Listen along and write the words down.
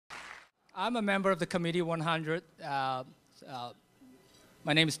I'm a member of the Committee 100. My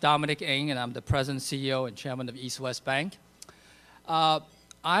name is Dominic, and I'm the President, CEO, and Chairman of East West Bank.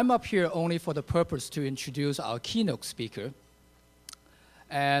 I'm up here only for the purpose to introduce our keynote speaker.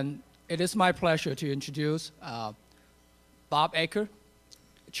 And it is my pleasure to introduce Bob Eckert,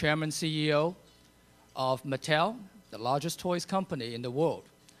 Chairman, CEO of Mattel, the largest toys company in the world.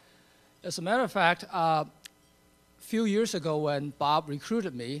 As a matter of fact, a few years ago when Bob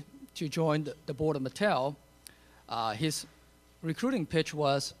recruited me to join the board of Mattel, his recruiting pitch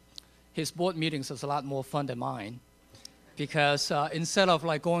was his board meetings was a lot more fun than mine, because instead of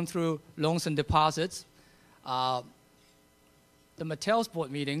like going through loans and deposits, the Mattel's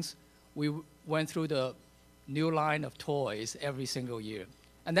board meetings, we went through the new line of toys every single year.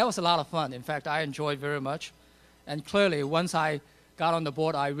 And that was a lot of fun. In fact, I enjoyed very much. And clearly, once I got on the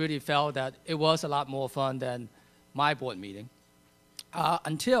board, I really felt that it was a lot more fun than my board meeting.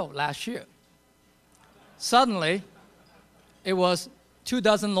 Until last year. Suddenly, it was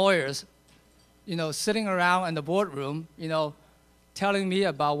 24 lawyers, sitting around in the boardroom, telling me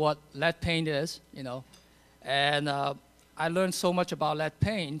about what lead paint is, And I learned so much about lead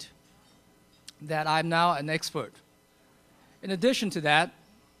paint that I'm now an expert. In addition to that,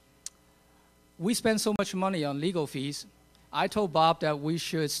 we spend so much money on legal fees. I told Bob that we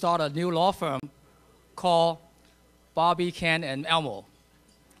should start a new law firm called Bobby, Ken, and Elmo.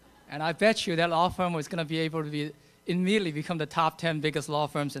 And I bet you that law firm was going to be able to immediately become the top 10 biggest law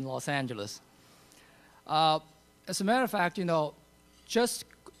firms in Los Angeles. As a matter of fact, just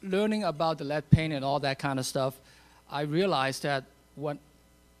learning about the lead paint and all that kind of stuff, I realized that when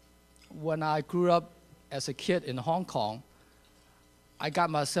I grew up as a kid in Hong Kong, I got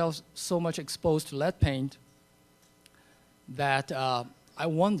myself so much exposed to lead paint that I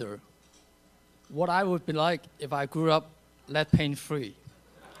wonder what I would be like if I grew up lead paint free.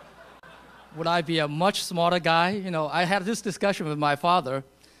 Would I be a much smarter guy? I had this discussion with my father,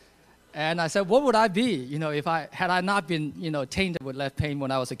 and I said, what would I be, if had I not been, tainted with lead paint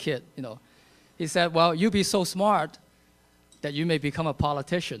when I was a kid, He said, well, you'd be so smart that you may become a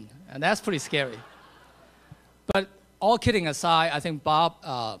politician, and that's pretty scary. But all kidding aside, I think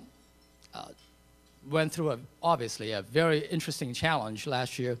Bob went through, obviously, a very interesting challenge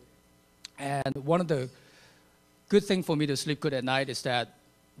last year. And one of the good things for me to sleep good at night is that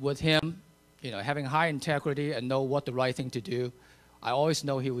with him, having high integrity and know what the right thing to do, I always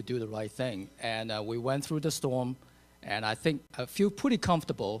know he would do the right thing. And we went through the storm, and I feel pretty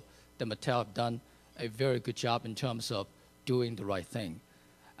comfortable that Mattel have done a very good job in terms of doing the right thing.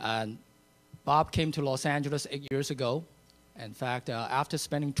 And Bob came to Los Angeles 8 years ago. In fact, after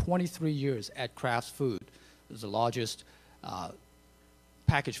spending 23 years at Kraft Food, it was the largest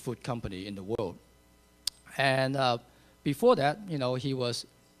packaged food company in the world. And before that, he was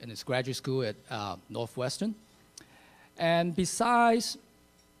in his graduate school at Northwestern. And besides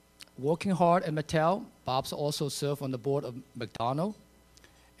working hard at Mattel, Bob's also served on the board of McDonald's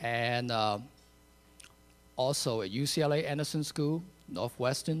and also at UCLA Anderson School,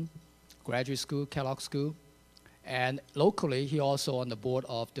 Northwestern, Graduate School, Kellogg School. And locally, he also on the board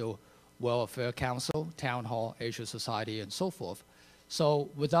of the World Affairs Council, Town Hall, Asia Society, and so forth. So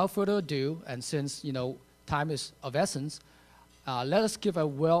without further ado, and since time is of essence, let us give a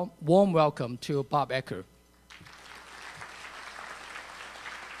warm welcome to Bob Eckert.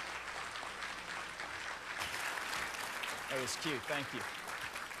 That was cute. Thank you.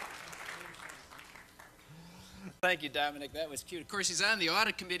 Thank you, Dominic. That was cute. Of course, he's on the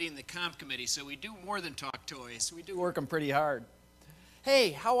audit committee and the comp committee, so we do more than talk toys. We do work them pretty hard.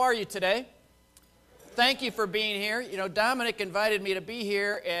 Hey, how are you today? Thank you for being here. Dominic invited me to be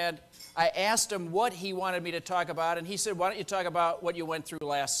here, and I asked him what he wanted me to talk about, and he said, why don't you talk about what you went through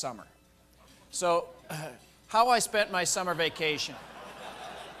last summer? So, how I spent my summer vacation.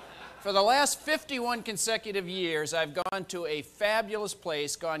 For the last 51 consecutive years, I've gone to a fabulous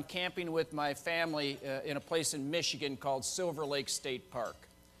place, gone camping with my family in a place in Michigan called Silver Lake State Park.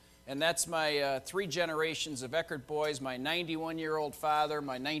 And that's my 3 generations of Eckert boys, my 91-year-old father,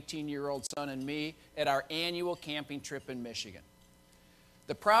 my 19-year-old son, and me at our annual camping trip in Michigan.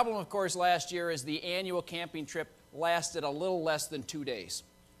 The problem, of course, last year is the annual camping trip lasted a little less than 2 days.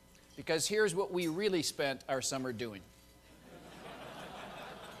 Because here's what we really spent our summer doing.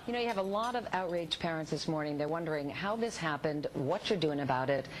 You have a lot of outraged parents this morning. They're wondering how this happened, what you're doing about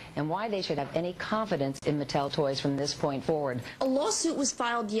it, and why they should have any confidence in Mattel toys from this point forward. A lawsuit was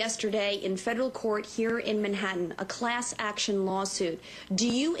filed yesterday in federal court here in Manhattan, a class action lawsuit. Do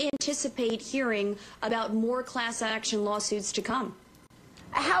you anticipate hearing about more class action lawsuits to come?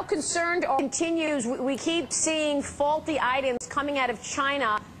 How concerned continues? We keep seeing faulty items coming out of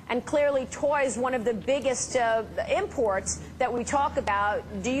China, and clearly toys, one of the biggest imports that we talk about.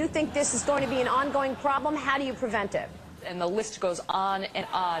 Do you think this is going to be an ongoing problem? How do you prevent it? And the list goes on and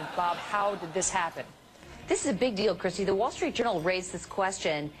on. Bob, how did this happen? This is a big deal, Christy. The Wall Street Journal raised this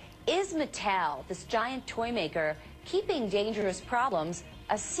question. Is Mattel, this giant toy maker, keeping dangerous problems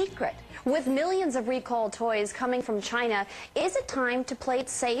a secret? With millions of recalled toys coming from China, is it time to play it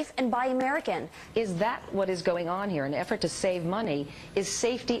safe and buy American? Is that what is going on here? An effort to save money? Is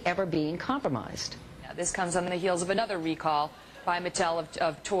safety ever being compromised? Now, this comes on the heels of another recall by Mattel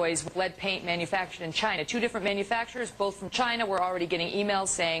of toys with lead paint manufactured in China. Two different manufacturers, both from China. We're already getting emails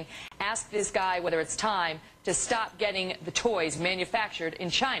saying, ask this guy whether it's time to stop getting the toys manufactured in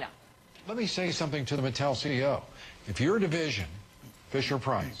China. Let me say something to the Mattel CEO. If your division,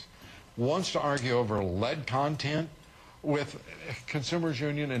 Fisher-Price, wants to argue over lead content with Consumers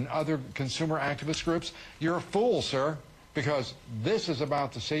Union and other consumer activist groups, you're a fool, sir, because this is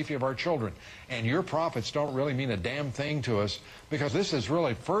about the safety of our children. And your profits don't really mean a damn thing to us, because this is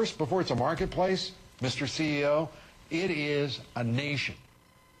really, first, before it's a marketplace, Mr. CEO, it is a nation.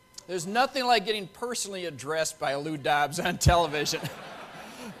 There's nothing like getting personally addressed by Lou Dobbs on television.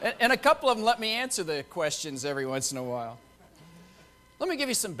 And a couple of them let me answer the questions every once in a while. Let me give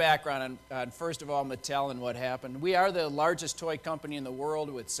you some background on first of all, Mattel and what happened. We are the largest toy company in the world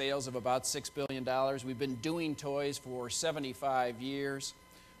with sales of about $6 billion. We've been doing toys for 75 years.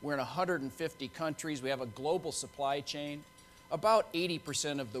 We're in 150 countries. We have a global supply chain. About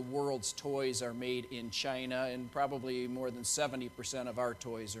 80% of the world's toys are made in China, and probably more than 70% of our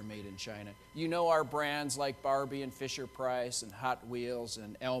toys are made in China. You know our brands like Barbie and Fisher-Price and Hot Wheels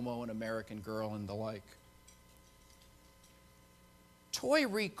and Elmo and American Girl and the like. Toy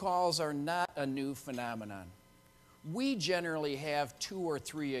recalls are not a new phenomenon. We generally have 2 or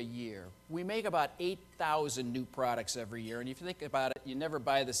 3 a year. We make about 8,000 new products every year, and if you think about it, you never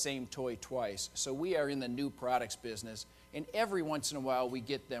buy the same toy twice. So we are in the new products business, and every once in a while we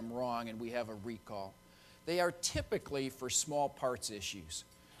get them wrong and we have a recall. They are typically for small parts issues.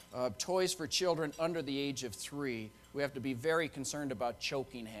 Toys for children under the age of 3, we have to be very concerned about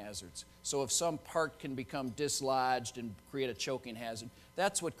choking hazards. So if some part can become dislodged and create a choking hazard,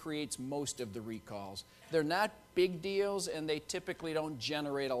 that's what creates most of the recalls. They're not big deals, and they typically don't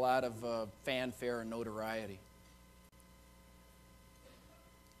generate a lot of fanfare and notoriety.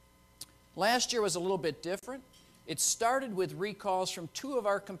 Last year was a little bit different. It started with recalls from 2 of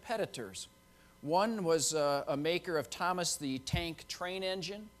our competitors. One was a maker of Thomas the Tank Train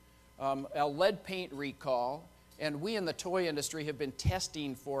Engine, a lead paint recall, and we in the toy industry have been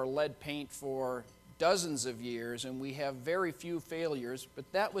testing for lead paint for dozens of years, and we have very few failures, but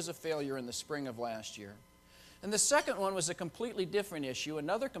that was a failure in the spring of last year. And the second one was a completely different issue.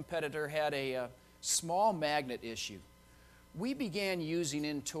 Another competitor had a small magnet issue. We began using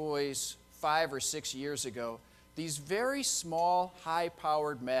in toys 5 or 6 years ago these very small,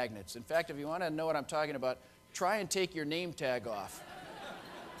 high-powered magnets. In fact, if you want to know what I'm talking about, try and take your name tag off.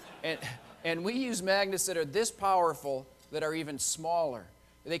 And we use magnets that are this powerful that are even smaller.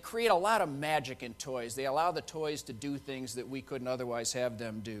 They create a lot of magic in toys. They allow the toys to do things that we couldn't otherwise have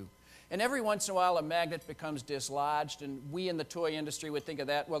them do. And every once in a while, a magnet becomes dislodged, and we in the toy industry would think of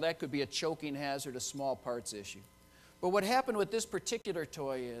that, well, that could be a choking hazard, a small parts issue. But what happened with this particular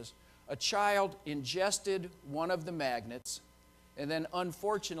toy is a child ingested one of the magnets, and then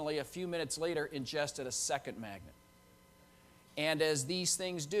unfortunately, a few minutes later, ingested a second magnet. And as these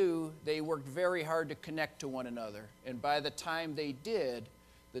things do, they worked very hard to connect to one another. And by the time they did,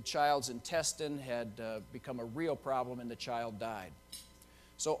 the child's intestine had become a real problem and the child died.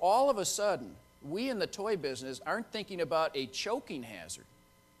 So all of a sudden, we in the toy business aren't thinking about a choking hazard.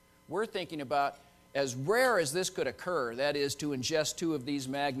 We're thinking about, as rare as this could occur, that is to ingest 2 of these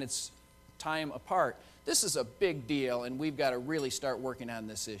magnets time apart, this is a big deal, and we've got to really start working on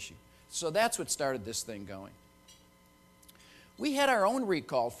this issue. So that's what started this thing going. We had our own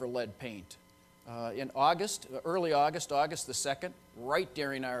recall for lead paint in August, early August, August the 2nd, right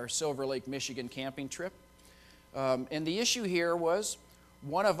during our Silver Lake, Michigan camping trip. And the issue here was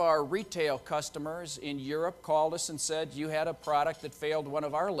one of our retail customers in Europe called us and said, you had a product that failed one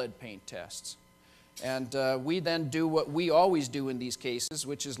of our lead paint tests. And we then do what we always do in these cases,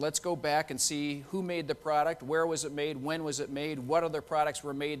 which is let's go back and see who made the product, where was it made, when was it made, what other products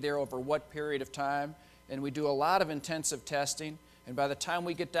were made there over what period of time. And we do a lot of intensive testing. And by the time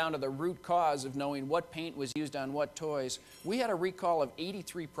we get down to the root cause of knowing what paint was used on what toys, we had a recall of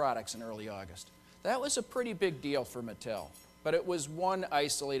 83 products in early August. That was a pretty big deal for Mattel, but it was one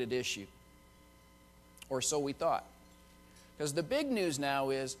isolated issue, or so we thought. Because the big news now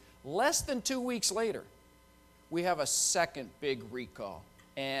is, less than 2 weeks later, we have a second big recall.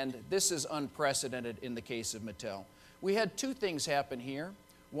 And this is unprecedented in the case of Mattel. We had two things happen here.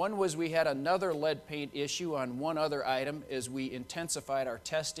 One was we had another lead paint issue on one other item as we intensified our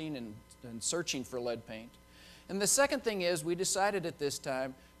testing and searching for lead paint. And the second thing is we decided at this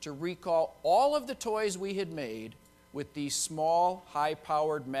time to recall all of the toys we had made with these small,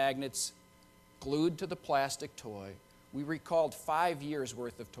 high-powered magnets glued to the plastic toy. We recalled 5 years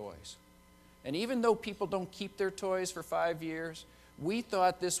worth of toys. And even though people don't keep their toys for 5 years, we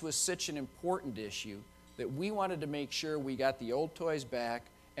thought this was such an important issue that we wanted to make sure we got the old toys back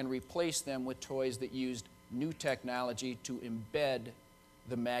and replace them with toys that used new technology to embed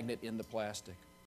the magnet in the plastic.